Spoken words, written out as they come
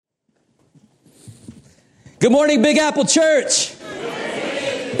Good morning, Big Apple Church.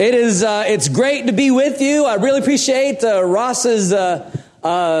 It's great to be with you. I really appreciate Ross's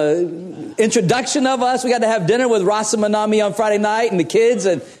introduction of us. We got to have dinner with Ross and Manami on Friday night and the kids,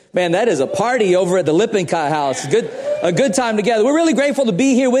 and man, that is a party over at the Lippincott house. A good time together. We're really grateful to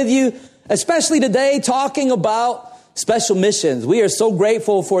be here with you, especially today talking about special missions. We are so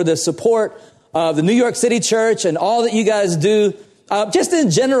grateful for the support of the New York City Church and all that you guys do. Just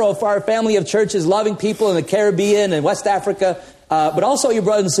in general for our family of churches, loving people in the Caribbean and West Africa, but also your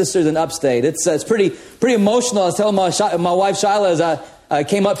brothers and sisters in upstate. It's pretty emotional. I was telling my wife Shyla as I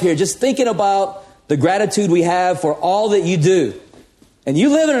came up here, just thinking about the gratitude we have for all that you do. And you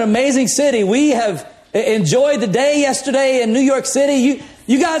live in an amazing city. We have enjoyed the day yesterday in New York City.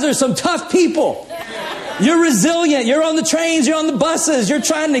 You guys are some tough people. You're resilient. You're on the trains. You're on the buses. You're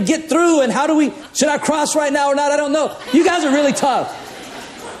trying to get through. And should I cross right now or not? I don't know. You guys are really tough.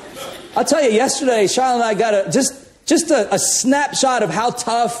 I'll tell you, yesterday, Charlotte and I got just a snapshot of how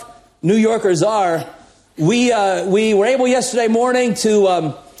tough New Yorkers are. We were able yesterday morning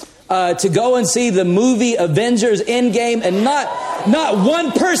to go and see the movie Avengers Endgame, and not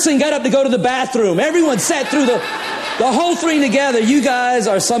one person got up to go to the bathroom. Everyone sat through the whole thing together. You guys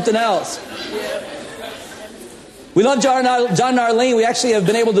are something else. We love John and Arlene. We actually have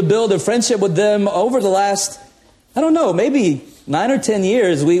been able to build a friendship with them over the last, maybe 9 or 10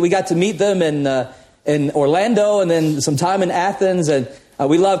 years. We got to meet them in Orlando and then some time in Athens. And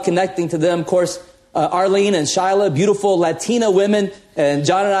we love connecting to them. Of course, Arlene and Shyla, beautiful Latina women. And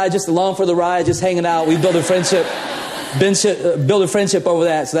John and I just along for the ride, just hanging out. We built a friendship, over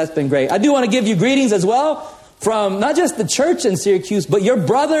that. So that's been great. I do want to give you greetings as well from not just the church in Syracuse, but your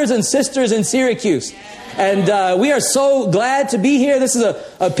brothers and sisters in Syracuse. And we are so glad to be here. This is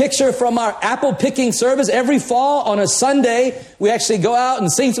a picture from our apple picking service. Every fall on a Sunday, we actually go out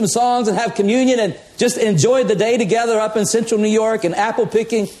and sing some songs and have communion and just enjoy the day together up in Central New York. And apple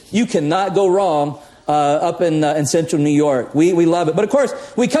picking, you cannot go wrong up in Central New York. We love it. But of course,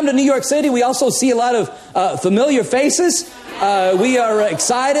 we come to New York City. We also see a lot of familiar faces. We are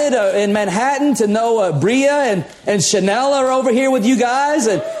excited in Manhattan to know Bria and Chanel are over here with you guys.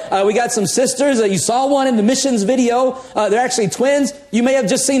 And we got some sisters. You saw one in the missions video. They're actually twins. You may have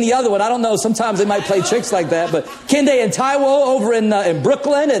just seen the other one. I don't know. Sometimes they might play tricks like that. But Kende and Taiwo over in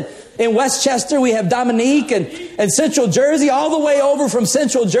Brooklyn. And in Westchester, we have Dominique and Central Jersey. All the way over from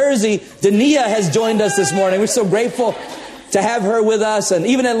Central Jersey, Dania has joined us this morning. We're so grateful to have her with us. And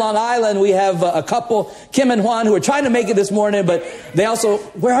even in Long Island, we have a couple, Kim and Juan, who are trying to make it this morning, but they also,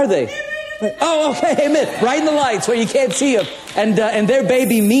 where are they? Oh, okay, amen. Right in the lights where you can't see them. And their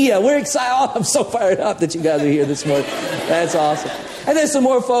baby, Mia. We're excited. Oh, I'm so fired up that you guys are here this morning. That's awesome. And there's some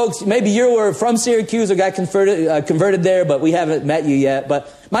more folks. Maybe you were from Syracuse or got converted there, but we haven't met you yet.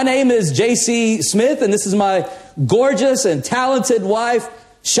 But my name is J.C. Smith, and this is my gorgeous and talented wife,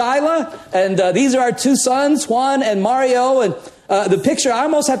 Shyla, and these are our two sons, Juan and Mario. And the picture, I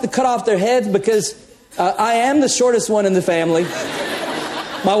almost have to cut off their heads because I am the shortest one in the family.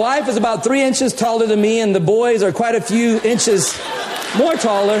 My wife is about 3 inches taller than me, and the boys are quite a few inches more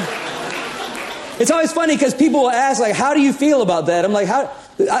taller. It's always funny because people will ask, like, how do you feel about that? I'm like,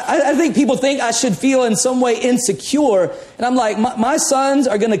 I think people think I should feel in some way insecure. And I'm like, my sons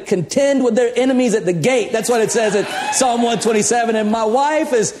are going to contend with their enemies at the gate. That's what it says in Psalm 127. And my wife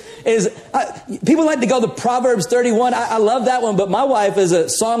people like to go to Proverbs 31. I love that one. But my wife is a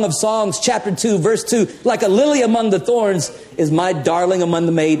Song of Songs, chapter 2, verse 2. Like a lily among the thorns is my darling among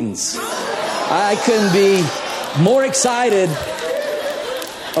the maidens. I couldn't be more excited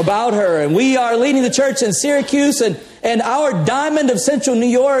about her. And we are leading the church in Syracuse, and our diamond of Central New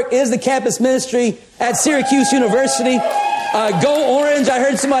York is the campus ministry at Syracuse University. Go Orange, I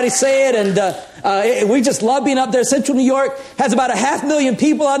heard somebody say it, and we just love being up there. Central New York has about 500,000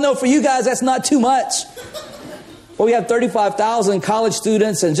 people. I know for you guys that's not too much. Well, we have 35,000 college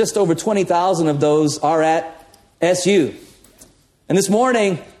students, and just over 20,000 of those are at SU. And this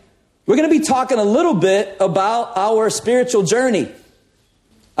morning, we're going to be talking a little bit about our spiritual journey.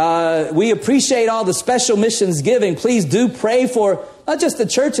 We appreciate all the special missions giving. Please do pray for not just the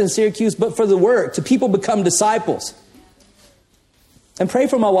church in Syracuse, but for the work to people become disciples. And pray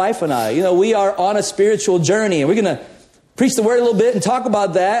for my wife and I. We are on a spiritual journey, and we're going to preach the word a little bit and talk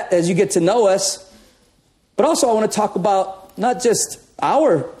about that as you get to know us. But also I want to talk about not just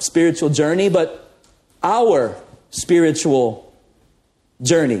our spiritual journey, but our spiritual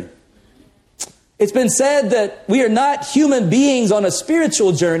journey. It's been said that we are not human beings on a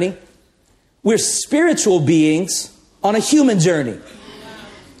spiritual journey. We're spiritual beings on a human journey.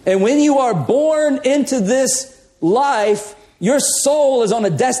 And when you are born into this life, your soul is on a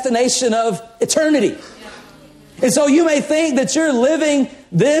destination of eternity. And so you may think that you're living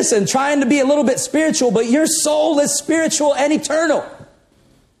this and trying to be a little bit spiritual, but your soul is spiritual and eternal.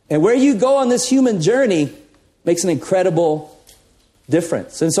 And where you go on this human journey makes an incredible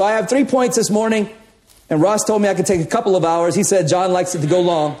difference. And so I have 3 points this morning, and Ross told me I could take a couple of hours. He said John likes it to go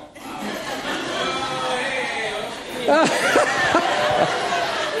long.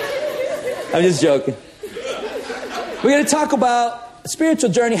 I'm just joking. We're going to talk about a spiritual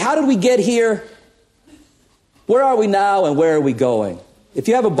journey. How did we get here? Where are we now and where are we going? If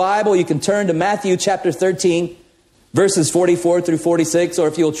you have a Bible, you can turn to Matthew chapter 13, verses 44 through 46, or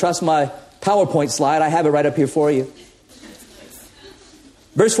if you'll trust my PowerPoint slide, I have it right up here for you.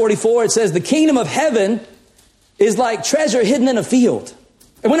 Verse 44, it says, "The kingdom of heaven is like treasure hidden in a field.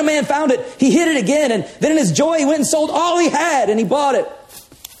 And when a man found it, he hid it again. And then in his joy, he went and sold all he had and he bought it."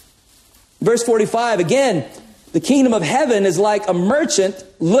 Verse 45, again, "The kingdom of heaven is like a merchant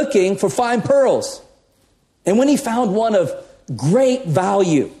looking for fine pearls. And when he found one of great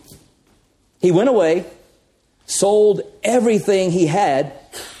value, he went away, sold everything he had,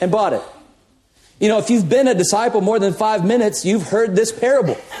 and bought it." You know, if you've been a disciple more than 5 minutes, you've heard this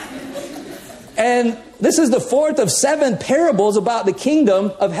parable. And this is the fourth of 7 parables about the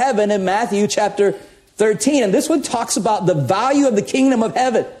kingdom of heaven in Matthew chapter 13. And this one talks about the value of the kingdom of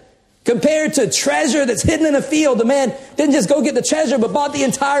heaven. Compared to treasure that's hidden in a field, the man didn't just go get the treasure, but bought the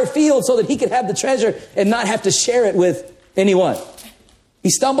entire field so that he could have the treasure and not have to share it with anyone. He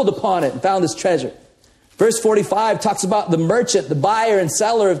stumbled upon it and found this treasure. Verse 45 talks about the merchant, the buyer and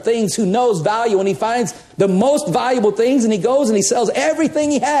seller of things who knows value, and he finds the most valuable things and he goes and he sells everything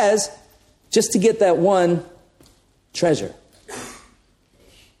he has just to get that one treasure.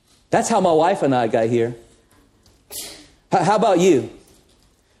 That's how my wife and I got here. How about you?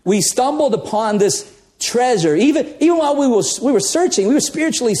 We stumbled upon this treasure. Even while we were searching, we were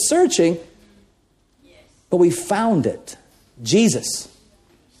spiritually searching, but we found it. Jesus,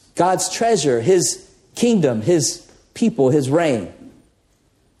 God's treasure, his kingdom, his people, his reign.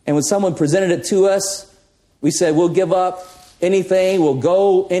 And when someone presented it to us, we said, we'll give up anything, we'll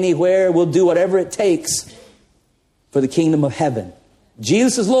go anywhere, we'll do whatever it takes for the kingdom of heaven.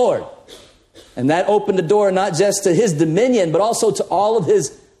 Jesus is Lord. And that opened the door not just to his dominion, but also to all of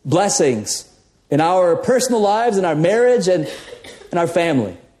his blessings in our personal lives, in our marriage, and in our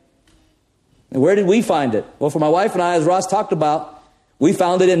family. And where did we find it? Well, for my wife and I, as Ross talked about, we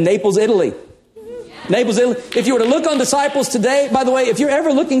found it in Naples, Italy. Naples, Italy. If you were to look on Disciples Today, by the way, if you're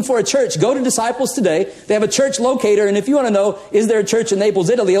ever looking for a church, go to Disciples Today. They have a church locator, and if you want to know, is there a church in Naples,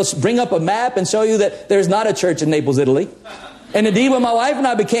 Italy, they'll bring up a map and show you that there's not a church in Naples, Italy. And indeed, when my wife and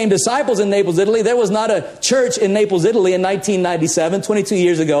I became disciples in Naples, Italy, there was not a church in Naples, Italy in 1997, 22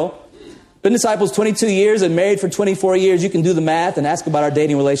 years ago. Been disciples 22 years and married for 24 years. You can do the math and ask about our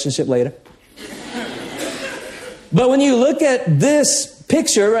dating relationship later. But when you look at this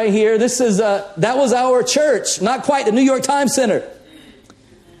picture right here, that was our church, not quite the New York Times Center.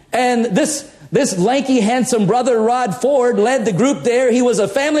 And this lanky, handsome brother, Rod Ford, led the group there. He was a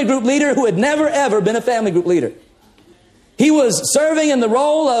family group leader who had never, ever been a family group leader. He was serving in the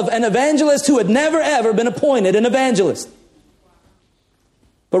role of an evangelist who had never, ever been appointed an evangelist.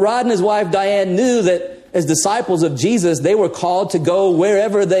 But Rod and his wife, Diane, knew that as disciples of Jesus, they were called to go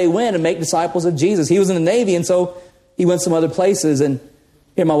wherever they went and make disciples of Jesus. He was in the Navy, and so he went some other places. And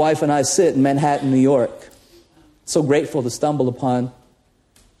here my wife and I sit in Manhattan, New York. So grateful to stumble upon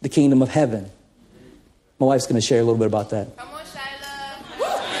the kingdom of heaven. My wife's going to share a little bit about that. Come on,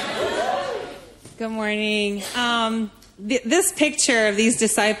 Shiloh. Good morning. This picture of these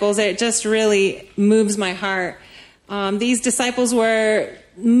disciples, it just really moves my heart. These disciples were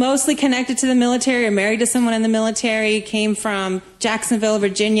mostly connected to the military or married to someone in the military, came from Jacksonville,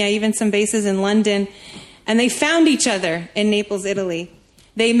 Virginia, even some bases in London. And they found each other in Naples, Italy.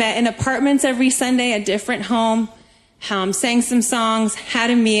 They met in apartments every Sunday, a different home, sang some songs,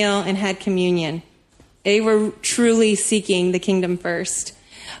 had a meal, and had communion. They were truly seeking the kingdom first.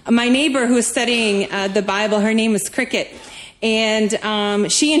 My neighbor who was studying the Bible, her name is Cricket,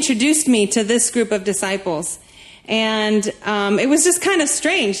 and she introduced me to this group of disciples. And it was just kind of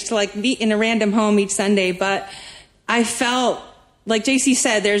strange to meet in a random home each Sunday, but I felt, like JC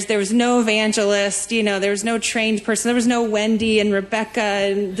said, there was no evangelist, there was no trained person, there was no Wendy and Rebecca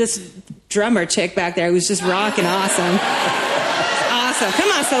and this drummer chick back there who was just rocking awesome. Awesome.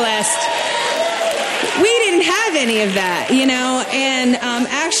 Come on, Celeste. We didn't have any of that, and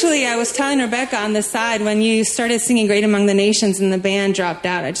actually I was telling Rebecca on the side when you started singing Great Among the Nations and the band dropped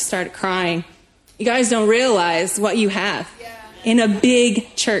out, I just started crying. You guys don't realize what you have in a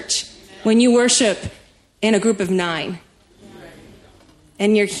big church when you worship in a group of 9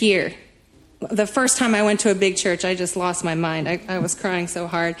 and you're here the first time I went to a big church, I just lost my mind. I was crying so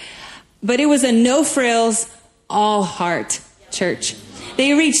hard. But it was a no-frills, all-heart church.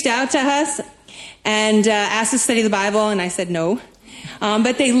 They reached out to us and asked us to study the Bible, and I said no.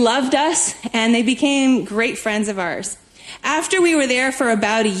 But they loved us, and they became great friends of ours. After we were there for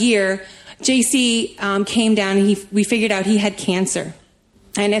about a year, JC came down, and we figured out he had cancer,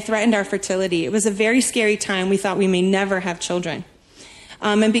 and it threatened our fertility. It was a very scary time. We thought we may never have children.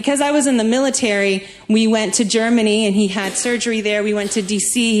 And because I was in the military, we went to Germany, and he had surgery there. We went to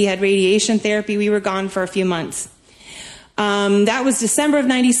D.C. He had radiation therapy. We were gone for a few months. That was December of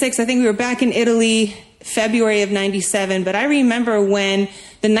 96. I think we were back in Italy, February of 97. But I remember when,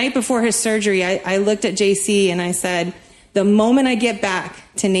 the night before his surgery, I looked at JC and I said, the moment I get back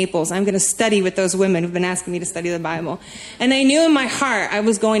to Naples, I'm going to study with those women who've been asking me to study the Bible. And I knew in my heart I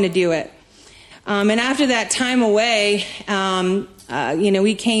was going to do it. And after that time away,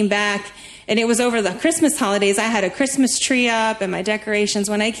 we came back, and it was over the Christmas holidays. I had a Christmas tree up and my decorations.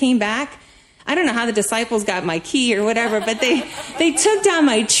 When I came back, I don't know how the disciples got my key or whatever, but they took down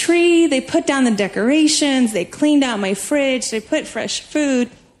my tree, they put down the decorations, they cleaned out my fridge, they put fresh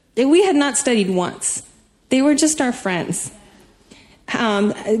food. We had not studied once. They were just our friends.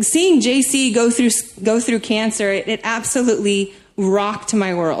 Seeing JC go through cancer, it absolutely rocked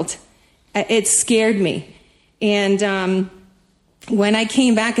my world. It scared me. And when I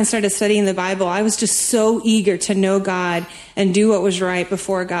came back and started studying the Bible, I was just so eager to know God and do what was right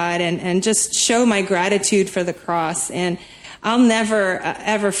before God and just show my gratitude for the cross. And I'll never,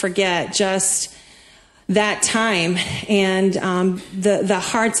 ever forget just that time and the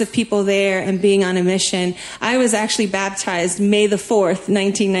hearts of people there and being on a mission. I was actually baptized May the 4th,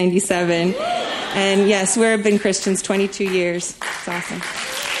 1997. And yes, we've been Christians 22 years. It's awesome.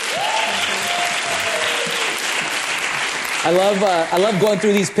 I love going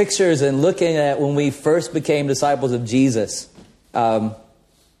through these pictures and looking at when we first became disciples of Jesus. Wow,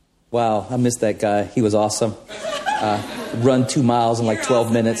 I missed that guy. He was awesome. Run 2 miles in like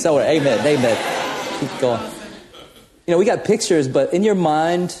 12 minutes. Oh, amen. Keep going. We got pictures, but in your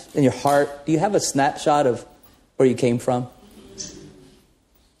mind, in your heart, do you have a snapshot of where you came from?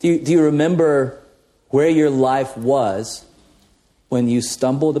 Do you remember where your life was when you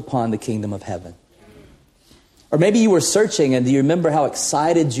stumbled upon the kingdom of heaven? Or maybe you were searching, and do you remember how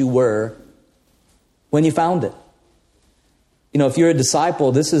excited you were when you found it? If you're a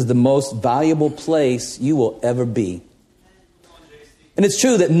disciple, this is the most valuable place you will ever be. And it's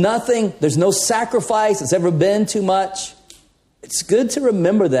true that there's no sacrifice that's ever been too much. It's good to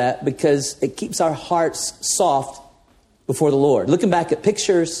remember that because it keeps our hearts soft before the Lord. Looking back at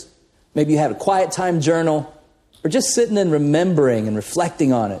pictures, maybe you had a quiet time journal, or just sitting and remembering and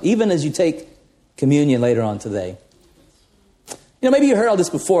reflecting on it, even as you take communion later on today. Maybe you heard all this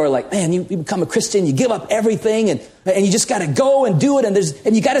before, like, man, you become a Christian, you give up everything, and you just got to go and do it,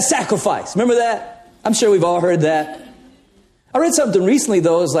 and you got to sacrifice. Remember that? I'm sure we've all heard that. I read something recently,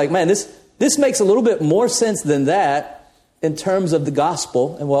 though. It was like, man, this makes a little bit more sense than that in terms of the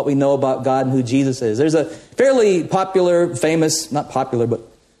gospel and what we know about God and who Jesus is. There's a fairly popular, famous, not popular, but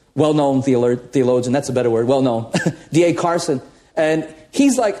well-known theologian, that's a better word, well-known, D.A. Carson. And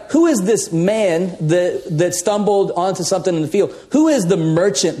he's like, who is this man that stumbled onto something in the field? Who is the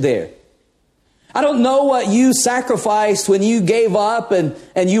merchant there? I don't know what you sacrificed when you gave up and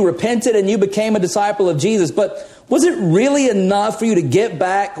you repented and you became a disciple of Jesus, but was it really enough for you to get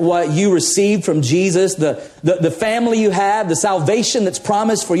back what you received from Jesus, the family you have, the salvation that's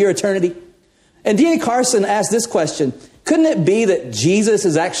promised for your eternity? And D.A. Carson asked this question, couldn't it be that Jesus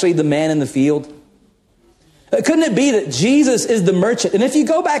is actually the man in the field? Couldn't it be that Jesus is the merchant? And if you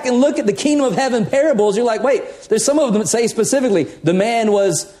go back and look at the kingdom of heaven parables, you're like, wait, there's some of them that say specifically, the man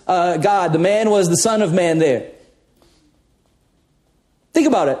was God, the man was the Son of Man there. Think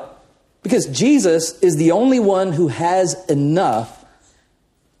about it. Because Jesus is the only one who has enough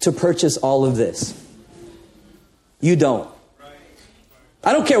to purchase all of this. You don't.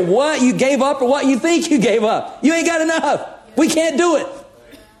 I don't care what you gave up or what you think you gave up. You ain't got enough. We can't do it.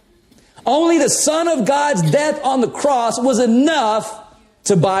 Only the Son of God's death on the cross was enough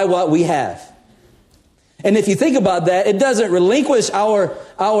to buy what we have. And if you think about that, it doesn't relinquish our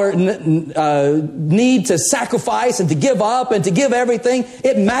need to sacrifice and to give up and to give everything.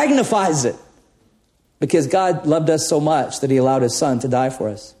 It magnifies it. Because God loved us so much that He allowed His Son to die for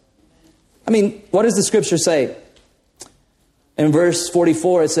us. I mean, what does the scripture say? In verse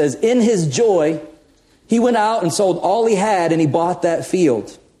 44, it says, in His joy, He went out and sold all He had and He bought that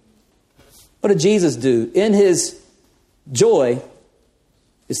field. What did Jesus do? In His joy,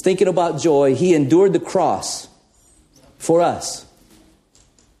 is thinking about joy, He endured the cross for us.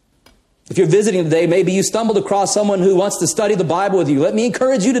 If you're visiting today, maybe you stumbled across someone who wants to study the Bible with you. Let me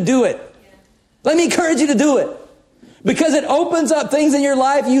encourage you to do it. Let me encourage you to do it. Because it opens up things in your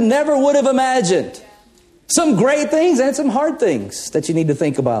life you never would have imagined. Some great things and some hard things that you need to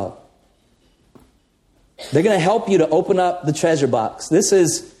think about. They're going to help you to open up the treasure box. This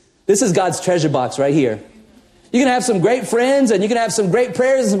is God's treasure box right here. You're going to have some great friends, and you're going to have some great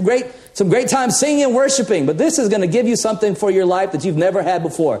prayers and some great time singing and worshiping. But this is going to give you something for your life that you've never had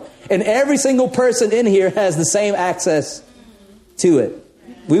before. And every single person in here has the same access to it.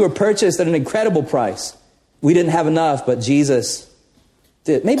 We were purchased at an incredible price. We didn't have enough, but Jesus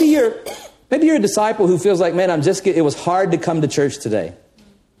did. Maybe you're a disciple who feels like, man, it was hard to come to church today.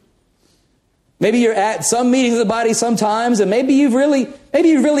 Maybe you're at some meetings of the body sometimes, and maybe you've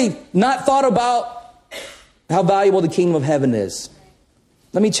really not thought about how valuable the kingdom of heaven is.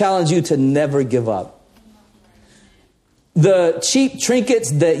 Let me challenge you to never give up. The cheap trinkets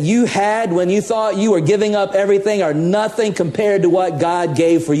that you had when you thought you were giving up everything are nothing compared to what God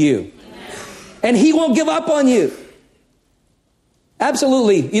gave for you. And He won't give up on you.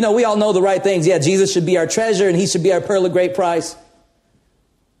 Absolutely. We all know the right things. Yeah, Jesus should be our treasure and He should be our pearl of great price.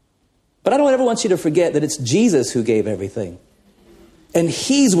 But I don't ever want you to forget that it's Jesus who gave everything. And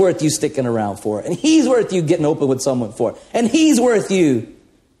He's worth you sticking around for. And He's worth you getting open with someone for. And He's worth you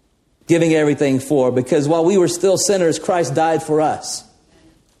giving everything for. Because while we were still sinners, Christ died for us.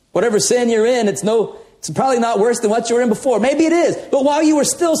 Whatever sin you're in, it's probably not worse than what you were in before. Maybe it is. But while you were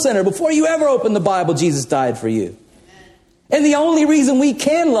still sinner, before you ever opened the Bible, Jesus died for you. And the only reason we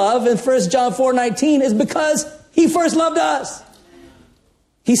can love in 1 John 4:19 is because He first loved us.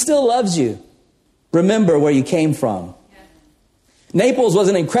 He still loves you. Remember where you came from. Naples was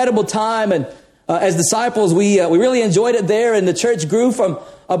an incredible time, and as disciples, we really enjoyed it there, and the church grew from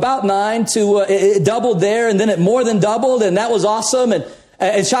about 9 to it doubled there, and then it more than doubled, and that was awesome.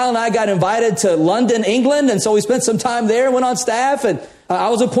 And Shiloh and I got invited to London, England, and so we spent some time there, went on staff, and I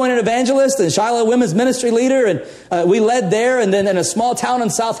was appointed evangelist and Shiloh Women's Ministry leader, and we led there. And then in a small town in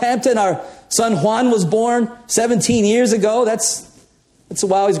Southampton, our son Juan was born 17 years ago. That's a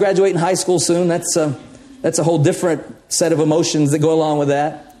while. He's graduating high school soon. That's a whole different set of emotions that go along with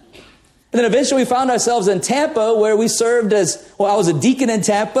that. And then eventually we found ourselves in Tampa, where we served I was a deacon in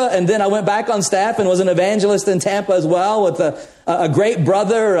Tampa, and then I went back on staff and was an evangelist in Tampa as well with a great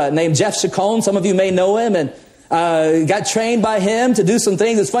brother named Jeff Chacon. Some of you may know him, and got trained by him to do some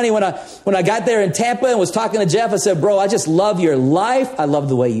things. It's funny, when I got there in Tampa and was talking to Jeff, I said, bro, I just love your life. I love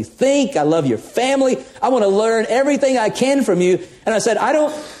the way you think. I love your family. I want to learn everything I can from you. And I said, I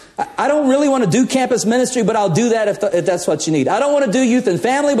don't really want to do campus ministry, but I'll do that if that's what you need. I don't want to do youth and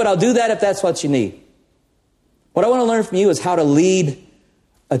family, but I'll do that if that's what you need. What I want to learn from you is how to lead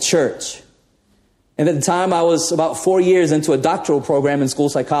a church. And at the time, I was about 4 years into a doctoral program in school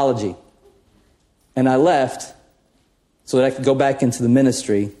psychology. And I left so that I could go back into the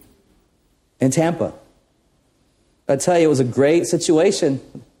ministry in Tampa. I tell you, it was a great situation.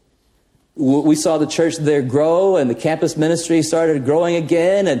 We saw the church there grow, and the campus ministry started growing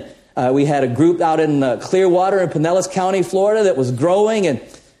again. And we had a group out in Clearwater in Pinellas County, Florida, that was growing. And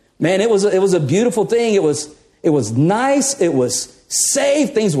man, it was a beautiful thing. It was nice. It was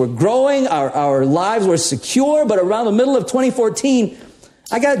safe. Things were growing. Our lives were secure. But around the middle of 2014,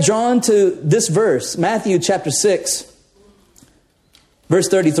 I got drawn to this verse, Matthew chapter 6, verse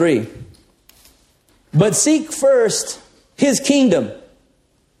 33. But seek first His kingdom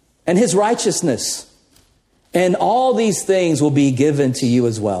and His righteousness, and all these things will be given to you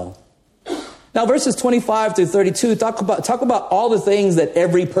as well. Now, verses 25 through 32 talk about all the things that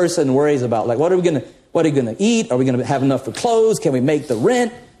every person worries about. Like, what are we going to eat? Are we going to have enough for clothes? Can we make the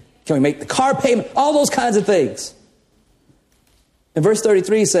rent? Can we make the car payment? All those kinds of things. And verse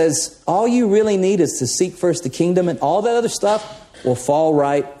 33 says, all you really need is to seek first the kingdom, and all that other stuff will fall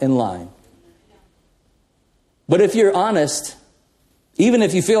right in line. But if you're honest, even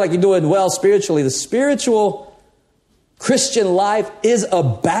if you feel like you're doing well spiritually, the spiritual Christian life is a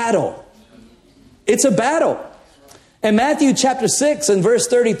battle. It's a battle. And Matthew chapter 6 and verse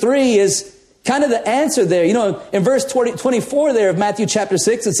 33 is kind of the answer there. In verse 24 there of Matthew chapter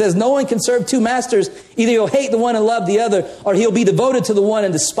 6, it says, no one can serve two masters. Either he'll hate the one and love the other, or he'll be devoted to the one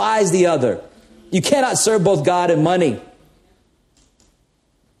and despise the other. You cannot serve both God and money.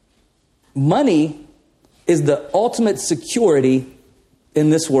 Money is the ultimate security in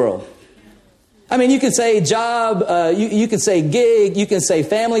this world. I mean, you can say job, you can say gig, you can say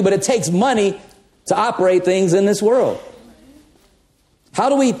family, but it takes money to operate things in this world. How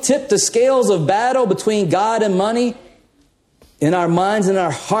do we tip the scales of battle between God and money? In our minds, in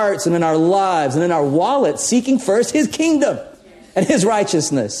our hearts, and in our lives, and in our wallets, seeking first His kingdom and His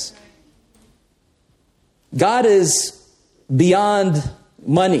righteousness. God is beyond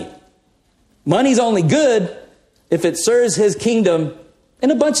money. Money's only good if it serves his kingdom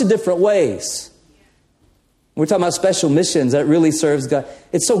in a bunch of different ways. We're talking about special missions that really serves God.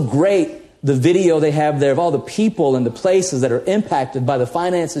 It's so great, the video they have there of all the people and the places that are impacted by the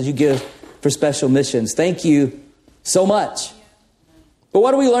finances you give for special missions. Thank you so much. But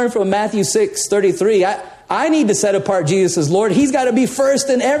what do we learn from Matthew 6:33? I need to set apart Jesus as Lord. He's got to be first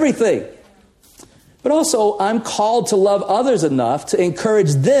in everything. But also, I'm called to love others enough to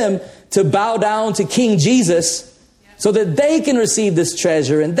encourage them to bow down to King Jesus so that they can receive this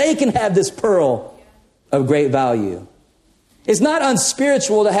treasure and they can have this pearl of great value. It's not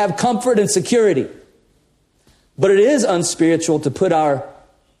unspiritual to have comfort and security, but it is unspiritual to put our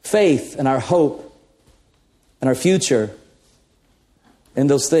faith and our hope and our future in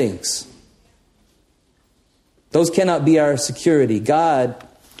those things. Those cannot be our security. God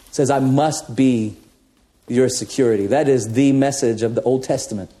says, I must be your security. That is the message of the Old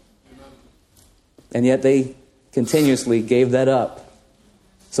Testament. And yet they continuously gave that up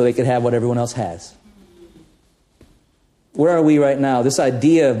so they could have what everyone else has. Where are we right now? This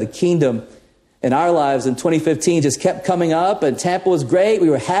idea of the kingdom in our lives in 2015 just kept coming up, and Tampa was great. We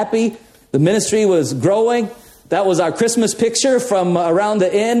were happy. The ministry was growing. That was our Christmas picture from around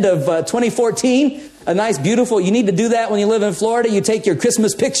the end of 2014. A nice, beautiful, you need to do that when you live in Florida. You take your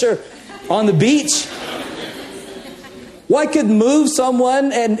Christmas picture on the beach. What could move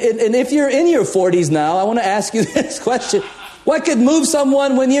someone, and if you're in your 40s now, I want to ask you this question. What could move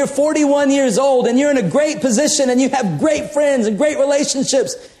someone when you're 41 years old and you're in a great position and you have great friends and great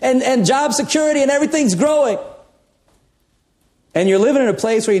relationships and job security and everything's growing? And you're living in a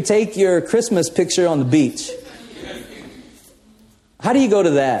place where you take your Christmas picture on the beach. How do you go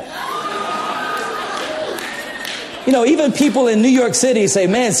to that? You know, even people in New York City say,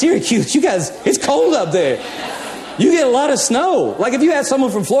 man, Syracuse, you guys, it's cold up there. You get a lot of snow. Like if you had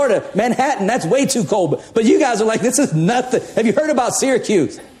someone from Florida, Manhattan, that's way too cold. But you guys are like, this is nothing. Have you heard about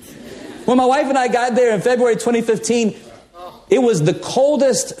Syracuse? When my wife and I got there in February 2015, it was the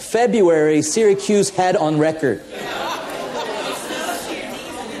coldest February Syracuse had on record.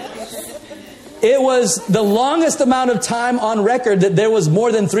 It was the longest amount of time on record that there was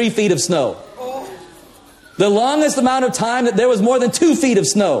more than 3 feet of snow. The longest amount of time that there was more than 2 feet of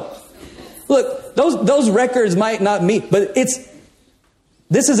snow. Look, those records might not meet, but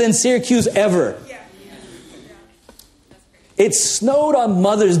this is in Syracuse ever. It snowed on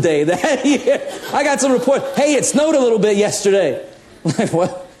Mother's Day that year. I got some report. Hey, it snowed a little bit yesterday. Like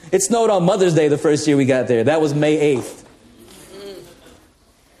what? It snowed on Mother's Day the first year we got there. That was May 8th.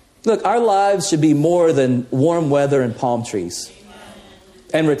 Look, our lives should be more than warm weather and palm trees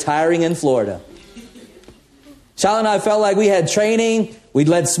and retiring in Florida. Charlotte and I felt like we had training. We'd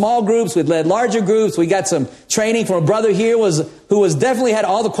led small groups. We'd led larger groups. We got some training from a brother here who definitely had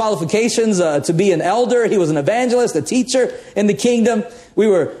all the qualifications to be an elder. He was an evangelist, a teacher in the kingdom. We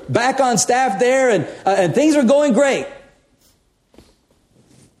were back on staff there, and things were going great.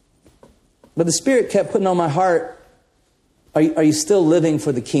 But the Spirit kept putting on my heart, are you still living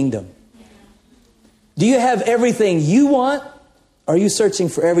for the kingdom? Do you have everything you want? Or are you searching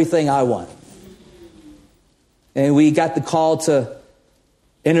for everything I want? And we got the call to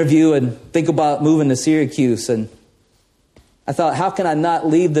interview and think about moving to Syracuse. And I thought, how can I not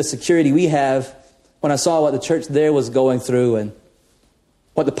leave the security we have when I saw what the church there was going through and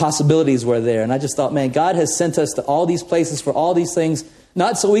what the possibilities were there. And I just thought, man, God has sent us to all these places for all these things,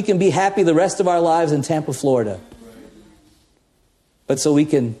 not so we can be happy the rest of our lives in Tampa, Florida, but so we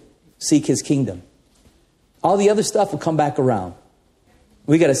can seek his kingdom. All the other stuff will come back around.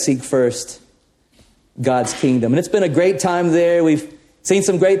 We got to seek first God's kingdom. And it's been a great time there. We've seen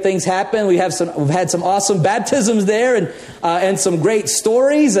some great things happen. We've had some awesome baptisms there and some great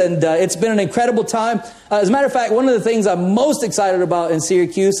stories. And it's been an incredible time. As a matter of fact, one of the things I'm most excited about in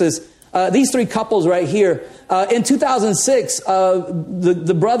Syracuse is these three couples right here. In 2006,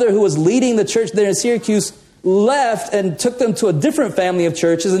 the brother who was leading the church there in Syracuse left and took them to a different family of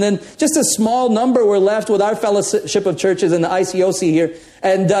churches. And then just a small number were left with our fellowship of churches in the ICOC here.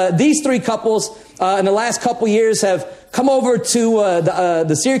 And these three couples in the last couple years have come over to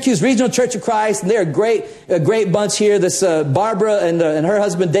the Syracuse Regional Church of Christ. And they're a great bunch here. This Barbara and her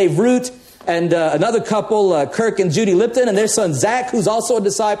husband, Dave Root. And another couple, Kirk and Judy Lipton, and their son, Zach, who's also a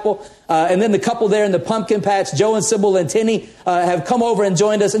disciple. And then the couple there in the pumpkin patch, Joe and Sybil Lentini, have come over and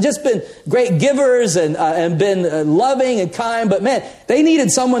joined us and just been great givers and been loving and kind. But man, they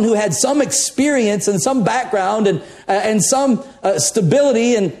needed someone who had some experience and some background and some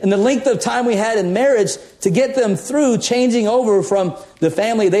stability in the length of time we had in marriage to get them through changing over from the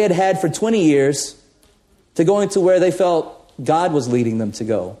family they had had for 20 years to going to where they felt God was leading them to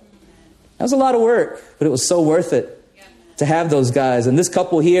go. That was a lot of work, but it was so worth it to have those guys. And this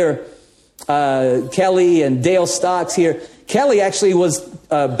couple here, Kelly and Dale Stocks here, Kelly actually was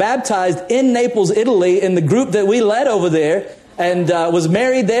baptized in Naples, Italy, in the group that we led over there, and was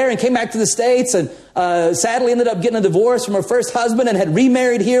married there and came back to the States, and sadly ended up getting a divorce from her first husband and had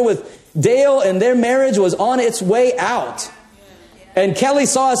remarried here with Dale, and their marriage was on its way out. And Kelly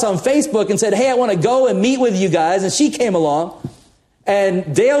saw us on Facebook and said, hey, I want to go and meet with you guys. And she came along.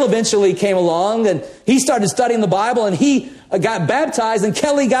 And Dale eventually came along, and he started studying the Bible, and he got baptized, and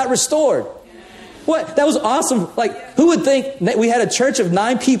Kelly got restored. What? That was awesome. Like, who would think that we had a church of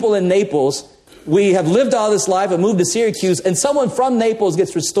 9 people in Naples? We have lived all this life and moved to Syracuse, and someone from Naples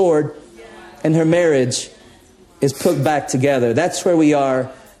gets restored, and her marriage is put back together. That's where we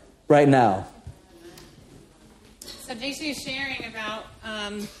are right now. So JC is sharing about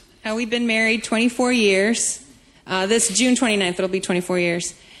how we've been married 24 years. This June 29th, it'll be 24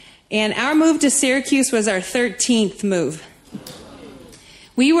 years. And our move to Syracuse was our 13th move.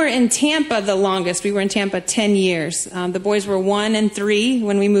 We were in Tampa the longest. We were in Tampa 10 years. The boys were 1 and 3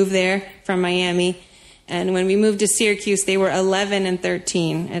 when we moved there from Miami. And when we moved to Syracuse, they were 11 and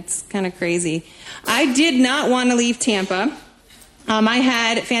 13. It's kind of crazy. I did not want to leave Tampa. I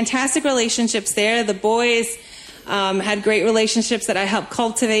had fantastic relationships there. The boys had great relationships that I helped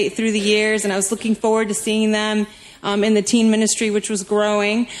cultivate through the years, and I was looking forward to seeing them in the teen ministry, which was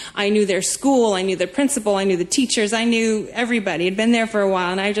growing. I knew their school, I knew their principal, I knew the teachers, I knew everybody. I'd been there for a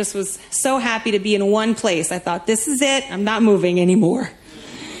while, and I just was so happy to be in one place. I thought, this is it, I'm not moving anymore.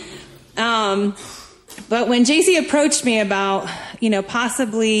 But when JC approached me about,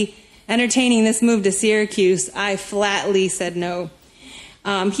 possibly entertaining this move to Syracuse, I flatly said no.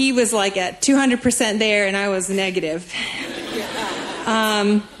 He was like at 200% there, and I was negative.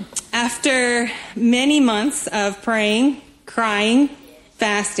 After many months of praying, crying,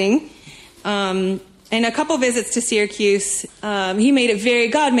 fasting, and a couple visits to Syracuse, God made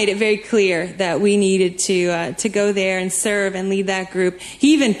it very clear that we needed to go there and serve and lead that group.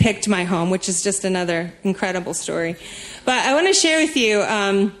 He even picked my home, which is just another incredible story. But I want to share with you,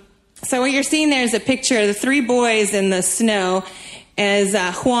 so what you're seeing there is a picture of the 3 boys in the snow as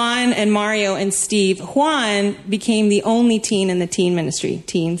Juan and Mario and Steve. Juan became the only teen in the teen ministry,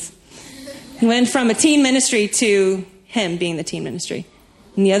 teens. He went from a teen ministry to him being the teen ministry.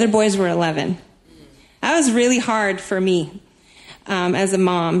 And the other boys were 11. That was really hard for me as a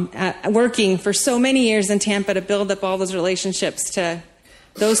mom, working for so many years in Tampa to build up all those relationships to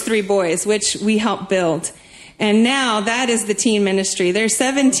those 3 boys, which we helped build. And now that is the teen ministry. There's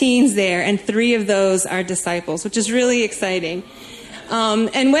 7 teens there, and 3 of those are disciples, which is really exciting.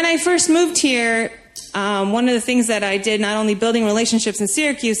 And when I first moved here, one of the things that I did, not only building relationships in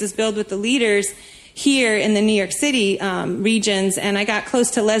Syracuse, is build with the leaders here in the New York City regions. And I got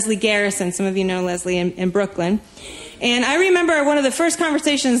close to Leslie Garrison. Some of you know Leslie in Brooklyn. And I remember one of the first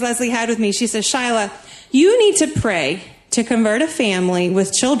conversations Leslie had with me. She says, Shyla, you need to pray to convert a family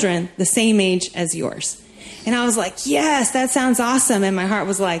with children the same age as yours. And I was like, yes, that sounds awesome. And my heart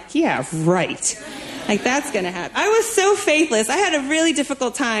was like, yeah, right. Like, that's going to happen. I was so faithless. I had a really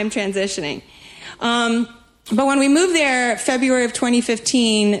difficult time transitioning. But when we moved there, February of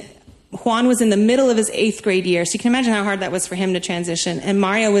 2015, Juan was in the middle of his 8th grade year. So you can imagine how hard that was for him to transition. And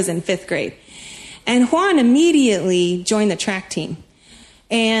Mario was in 5th grade. And Juan immediately joined the track team.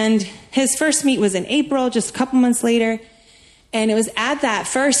 And his first meet was in April, just a couple months later. And it was at that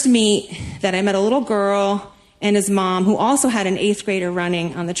first meet that I met a little girl and his mom, who also had an 8th grader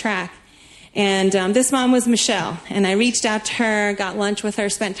running on the track. And this mom was Michelle. And I reached out to her, got lunch with her,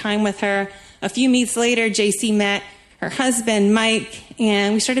 spent time with her. A few meets later, JC met her husband, Mike,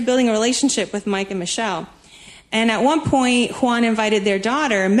 and we started building a relationship with Mike and Michelle. And at one point, Juan invited their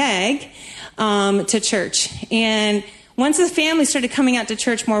daughter, Meg, to church. And once the family started coming out to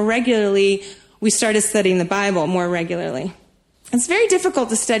church more regularly, we started studying the Bible more regularly. It's very difficult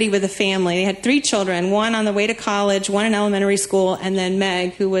to study with a family. They had 3 children, one on the way to college, one in elementary school, and then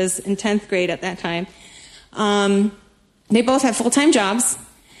Meg, who was in 10th grade at that time. They both have full-time jobs.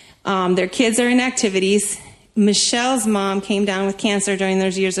 Their kids are in activities. Michelle's mom came down with cancer during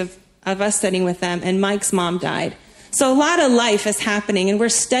those years of us studying with them, and Mike's mom died. So a lot of life is happening, and we're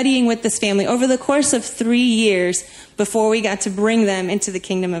studying with this family over the course of 3 years before we got to bring them into the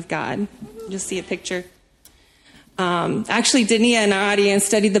kingdom of God. You'll see a picture. Actually, Dania in our audience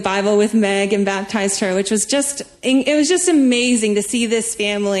studied the Bible with Meg and baptized her, which was just amazing to see this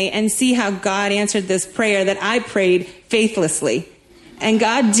family and see how God answered this prayer that I prayed faithlessly. And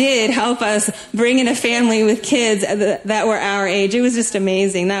God did help us bring in a family with kids that were our age. It was just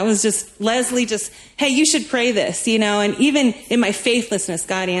amazing. That was just, Leslie just, hey, you should pray this, and even in my faithlessness,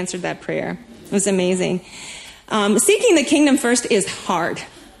 God answered that prayer. It was amazing. Seeking the kingdom first is hard,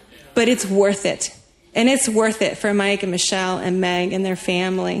 but it's worth it. And it's worth it for Mike and Michelle and Meg and their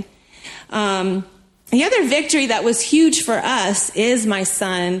family. The other victory that was huge for us is my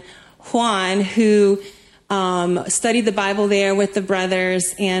son, Juan, who studied the Bible there with the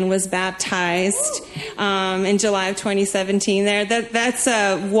brothers and was baptized in July of 2017. That's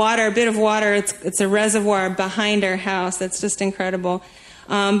a bit of water. It's a reservoir behind our house. That's just incredible.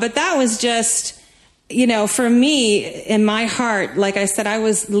 But that was just, for me, in my heart, like I said, I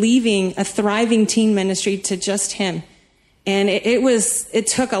was leaving a thriving teen ministry to just him. And it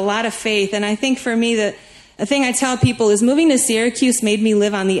took a lot of faith. And I think for me, the thing I tell people is moving to Syracuse made me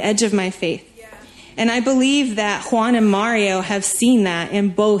live on the edge of my faith. And I believe that Juan and Mario have seen that in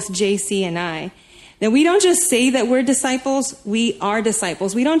both JC and I. That we don't just say that we're disciples, we are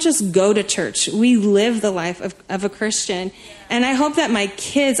disciples. We don't just go to church. We live the life of a Christian. And I hope that my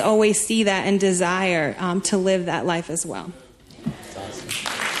kids always see that and desire to live that life as well. That's awesome.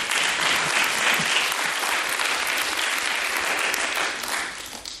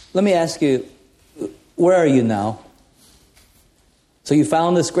 Let me ask you, where are you now? So you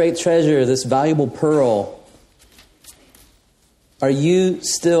found this great treasure, this valuable pearl. Are you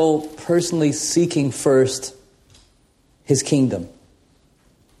still personally seeking first His kingdom?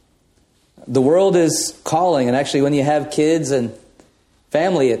 The world is calling, and actually when you have kids and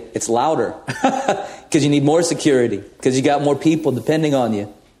family, it's louder because you need more security, because you got more people depending on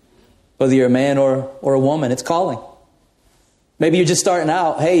you. Whether you're a man or a woman, it's calling. Maybe you're just starting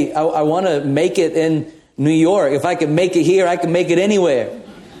out. Hey, I want to make it in New York. If I can make it here, I can make it anywhere.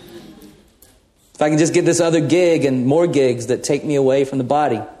 If I can just get this other gig and more gigs that take me away from the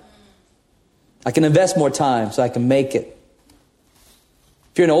body, I can invest more time so I can make it.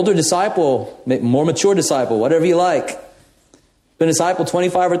 If you're an older disciple, more mature disciple, whatever you like, been a disciple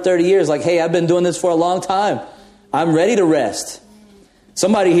 25 or 30 years, like, hey, I've been doing this for a long time. I'm ready to rest.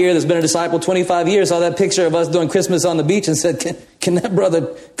 Somebody here that's been a disciple 25 years saw that picture of us doing Christmas on the beach and said, can that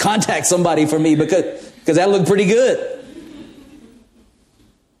brother contact somebody for me? Because that looked pretty good.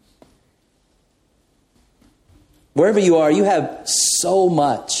 Wherever you are, you have so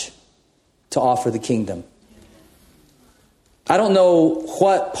much to offer the kingdom. I don't know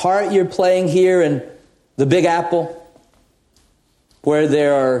what part you're playing here in the Big Apple, where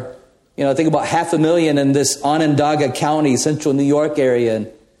there are, think about 500,000 in this Onondaga County, central New York area. And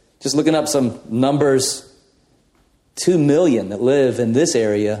just looking up some numbers, 2 million that live in this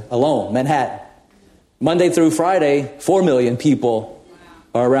area alone, Manhattan. Monday through Friday, 4 million people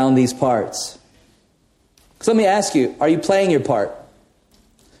are around these parts. So let me ask you, are you playing your part?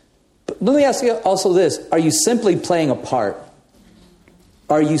 But let me ask you also this, are you simply playing a part?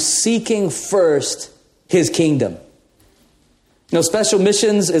 Are you seeking first His kingdom? Special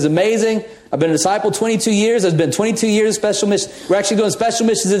missions is amazing. I've been a disciple 22 years. There's been 22 years of special missions. We're actually doing special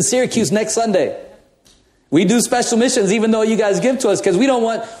missions in Syracuse next Sunday. We do special missions even though you guys give to us because we don't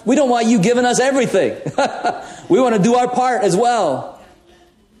want you giving us everything. We want to do our part as well.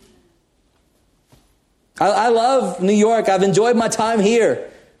 I love New York. I've enjoyed my time here.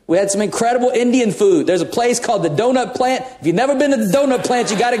 We had some incredible Indian food. There's a place called the Donut Plant. If you've never been to the Donut Plant,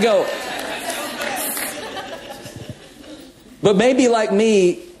 you got to go. But maybe like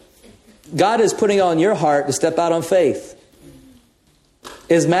me, God is putting on your heart to step out on faith.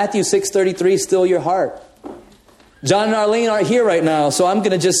 Is Matthew 6:33 still your heart? John and Arlene aren't here right now, so I'm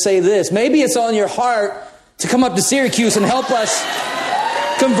going to just say this. Maybe it's on your heart to come up to Syracuse and help us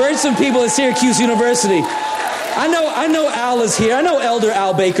convert some people at Syracuse University. I know Al is here. I know Elder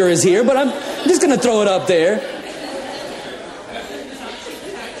Al Baker is here, but I'm just going to throw it up there.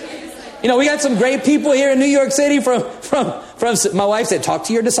 We got some great people here in New York City from my wife said, talk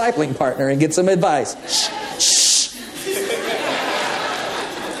to your discipling partner and get some advice. Shh.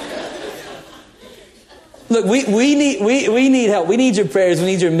 Look, we need help. We need your prayers. We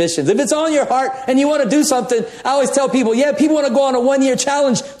need your missions. If it's on your heart and you want to do something, I always tell people, people want to go on a 1-year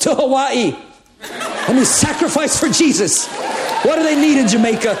challenge to Hawaii. Let me sacrifice for Jesus. What do they need in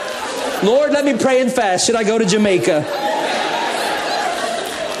Jamaica? Lord, let me pray and fast. Should I go to Jamaica?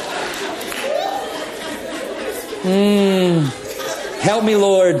 Help me,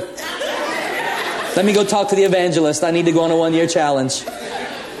 Lord. Let me go talk to the evangelist. I need to go on a 1-year challenge.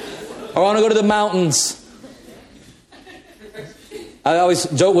 I want to go to the mountains. I always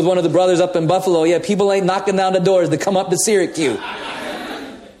joke with one of the brothers up in Buffalo. People ain't knocking down the doors to come up to Syracuse.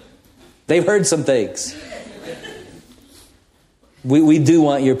 They've heard some things. We do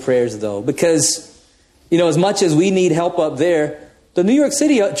want your prayers, though, because, as much as we need help up there, the New York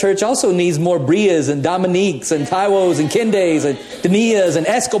City church also needs more Brias and Dominiques and Taiwos and Kendays and Danias and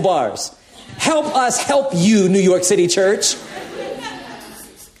Escobars. Help us help you, New York City church.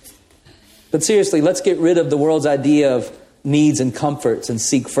 But seriously, let's get rid of the world's idea of needs and comforts and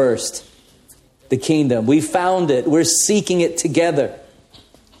seek first the kingdom. We found it. We're seeking it together.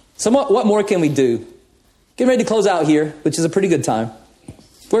 So what more can we do? Getting ready to close out here, which is a pretty good time.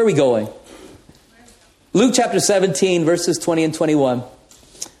 Where are we going? Luke chapter 17, verses 20 and 21.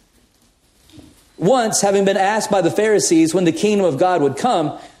 Once, having been asked by the Pharisees when the kingdom of God would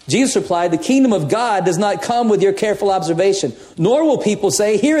come, Jesus replied, the kingdom of God does not come with your careful observation, nor will people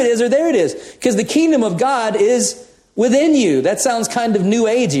say, here it is or there it is, because the kingdom of God is within you. That sounds kind of new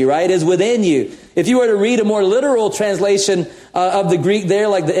agey, right? Is within you. If you were to read a more literal translation of the Greek there,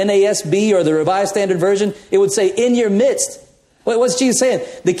 like the NASB or the Revised Standard Version, it would say in your midst. What's Jesus saying?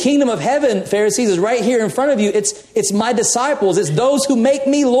 The kingdom of heaven, Pharisees, is right here in front of you. It's my disciples. It's those who make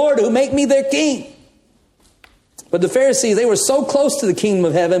me Lord, who make me their king. But the Pharisees, they were so close to the kingdom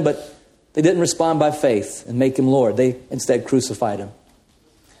of heaven, but they didn't respond by faith and make him Lord. They instead crucified him.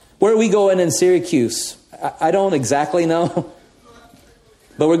 Where are we going in Syracuse? I don't exactly know.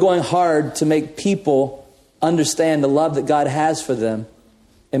 But we're going hard to make people understand the love that God has for them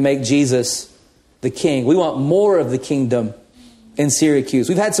and make Jesus the king. We want more of the kingdom in Syracuse.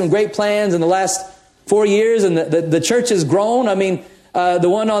 We've had some great plans in the last 4 years, and the church has grown. I mean, the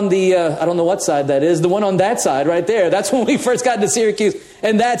one on the, I don't know what side that is, the one on that side right there. That's when we first got to Syracuse.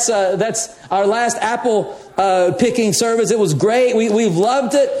 And that's our last apple picking service. It was great. We've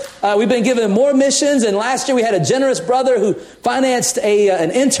loved it. We've been given more missions. And last year we had a generous brother who financed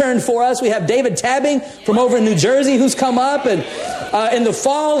an intern for us. We have David Tabbing from over in New Jersey who's come up. And in the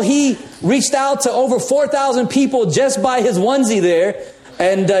fall, he reached out to over 4,000 people just by his onesie there.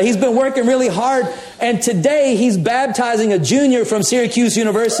 And he's been working really hard. And today he's baptizing a junior from Syracuse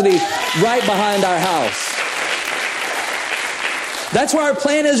University right behind our house. That's where our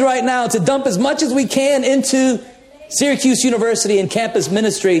plan is right now, to dump as much as we can into Syracuse University and campus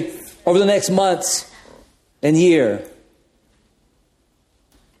ministry over the next months and year.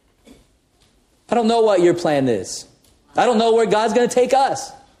 I don't know what your plan is. I don't know where God's going to take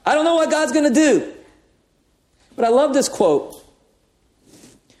us. I don't know what God's going to do. But I love this quote.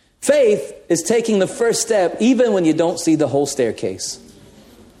 Faith is taking the first step even when you don't see the whole staircase.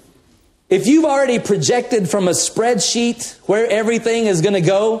 If you've already projected from a spreadsheet where everything is going to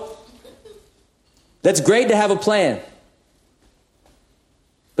go, that's great to have a plan.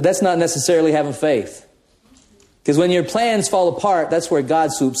 But that's not necessarily having faith. Because when your plans fall apart, that's where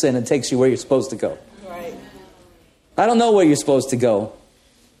God swoops in and takes you where you're supposed to go. Right. I don't know where you're supposed to go.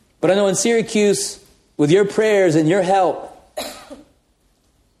 But I know in Syracuse, with your prayers and your help,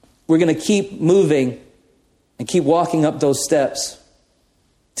 we're going to keep moving and keep walking up those steps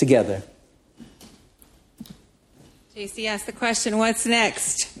together. JC asked the question, what's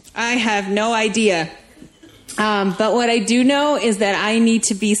next? I have no idea. But what I do know is that I need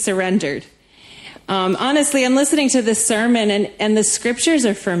to be surrendered. Honestly, I'm listening to this sermon and the scriptures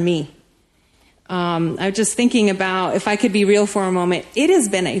are for me. I'm just thinking about, if I could be real for a moment, it has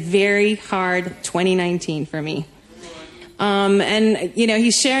been a very hard 2019 for me. And,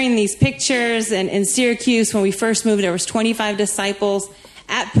 he's sharing these pictures, and in Syracuse, when we first moved, there was 25 disciples.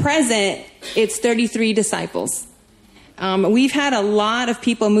 At present, it's 33 disciples. We've had a lot of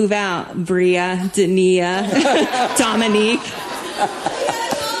people move out. Bria, Dania, Dominique.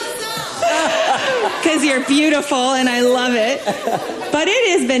 Because you're beautiful and I love it. But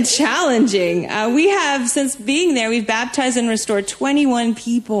it has been challenging. We have, since being there, we've baptized and restored 21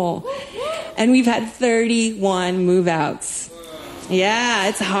 people. And we've had 31 move-outs. Yeah,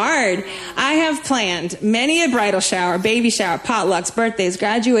 it's hard. I have planned many a bridal shower, baby shower, potlucks, birthdays,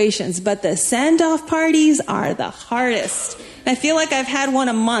 graduations, but the send-off parties are the hardest. I feel like I've had one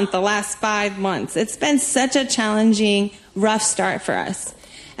a month the last 5 months. It's been such a challenging, rough start for us.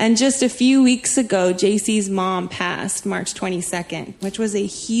 And just a few weeks ago, JC's mom passed March 22nd, which was a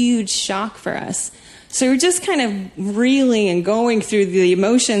huge shock for us. So we're just kind of reeling and going through the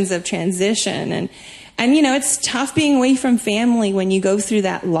emotions of transition. And it's tough being away from family when you go through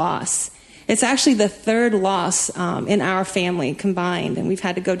that loss. It's actually the third loss in our family combined. And we've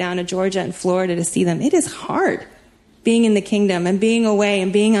had to go down to Georgia and Florida to see them. It is hard being in the kingdom and being away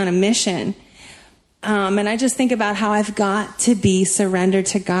and being on a mission. And I just think about how I've got to be surrendered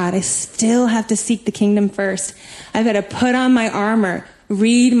to God. I still have to seek the kingdom first. I've got to put on my armor,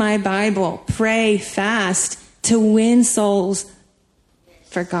 read my Bible, pray, fast to win souls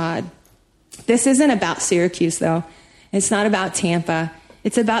for God. This isn't about Syracuse, though. It's not about Tampa.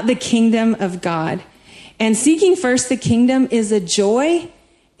 It's about the kingdom of God. And seeking first the kingdom is a joy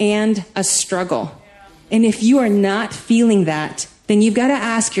and a struggle. And if you are not feeling that, then you've got to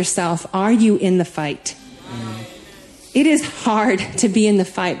ask yourself, are you in the fight? It is hard to be in the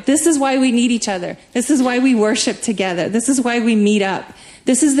fight. This is why we need each other. This is why we worship together. This is why we meet up.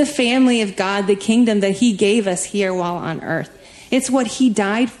 This is the family of God, the kingdom that he gave us here while on earth. It's what he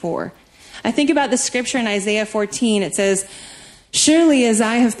died for. I think about the scripture in Isaiah 14. It says, surely as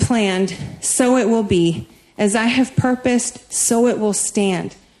I have planned, so it will be. As I have purposed, so it will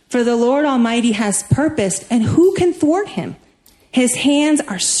stand. For the Lord Almighty has purposed, and who can thwart him? His hands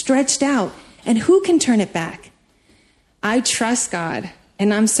are stretched out, and who can turn it back? I trust God,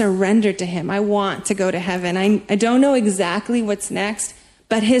 and I'm surrendered to him. I want to go to heaven. I don't know exactly what's next,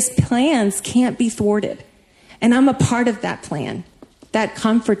 but his plans can't be thwarted. And I'm a part of that plan. That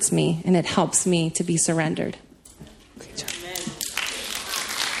comforts me, and it helps me to be surrendered. Great job.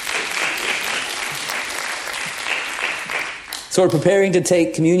 So we're preparing to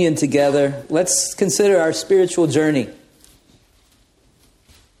take communion together. Let's consider our spiritual journey.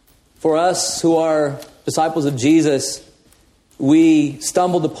 For us who are disciples of Jesus, we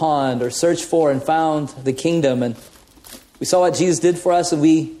stumbled upon or searched for and found the kingdom, and we saw what Jesus did for us, and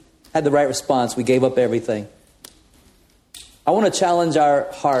we had the right response. We gave up everything. I want to challenge our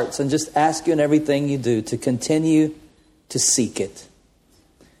hearts and just ask you in everything you do to continue to seek it.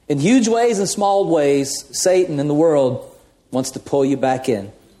 In huge ways and small ways, Satan and the world wants to pull you back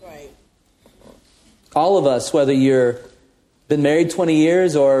in. Right. All of us, whether you're been married 20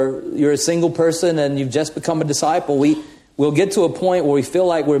 years or you're a single person and you've just become a disciple, we'll get to a point where we feel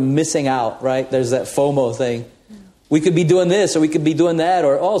like we're missing out, right? There's that FOMO thing. We could be doing this or we could be doing that,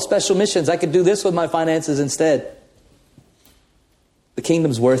 or, special missions. I could do this with my finances instead. The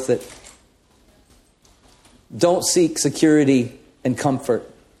kingdom's worth it. Don't seek security and comfort,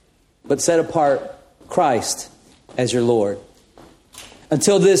 but set apart Christ as your Lord.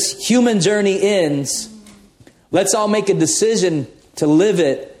 Until this human journey ends, let's all make a decision to live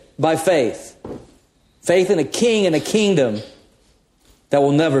it by faith. Faith in a king and a kingdom that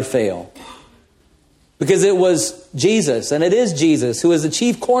will never fail. Because it was Jesus, and it is Jesus, who is the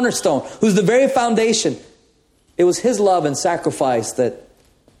chief cornerstone, who's the very foundation. It was his love and sacrifice that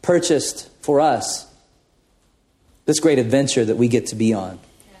purchased for us this great adventure that we get to be on.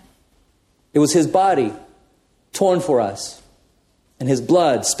 It was his body torn for us and his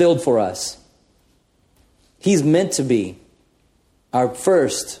blood spilled for us. He's meant to be our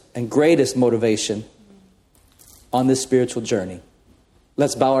first and greatest motivation on this spiritual journey.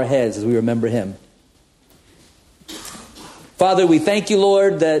 Let's bow our heads as we remember him. Father, we thank you,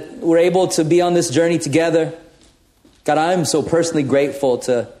 Lord, that we're able to be on this journey together. God, I'm so personally grateful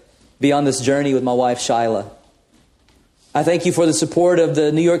to be on this journey with my wife, Shyla. I thank you for the support of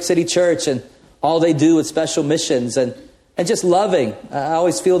the New York City Church and all they do with special missions and just loving. I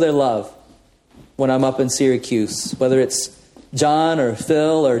always feel their love when I'm up in Syracuse, whether it's John or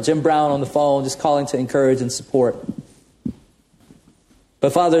Phil or Jim Brown on the phone, just calling to encourage and support.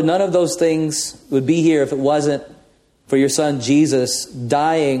 But Father, none of those things would be here if it wasn't for your son Jesus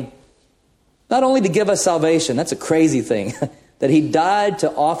dying, not only to give us salvation, that's a crazy thing, that he died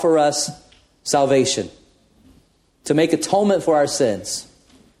to offer us salvation, to make atonement for our sins.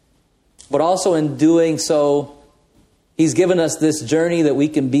 But also in doing so, he's given us this journey that we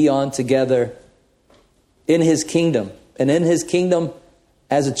can be on together in his kingdom, and in his kingdom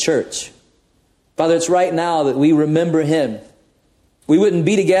as a church. Father, it's right now that we remember him. We wouldn't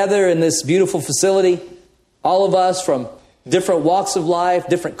be together in this beautiful facility, all of us from different walks of life,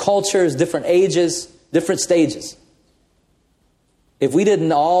 different cultures, different ages, different stages, if we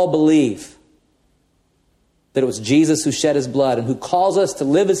didn't all believe that it was Jesus who shed his blood and who calls us to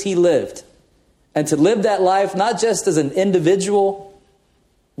live as he lived, and to live that life not just as an individual,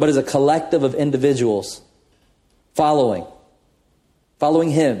 but as a collective of individuals following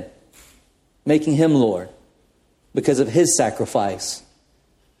him, making him Lord because of his sacrifice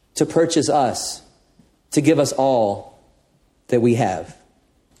to purchase us, to give us all that we have.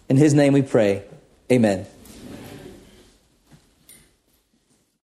 In his name we pray. Amen.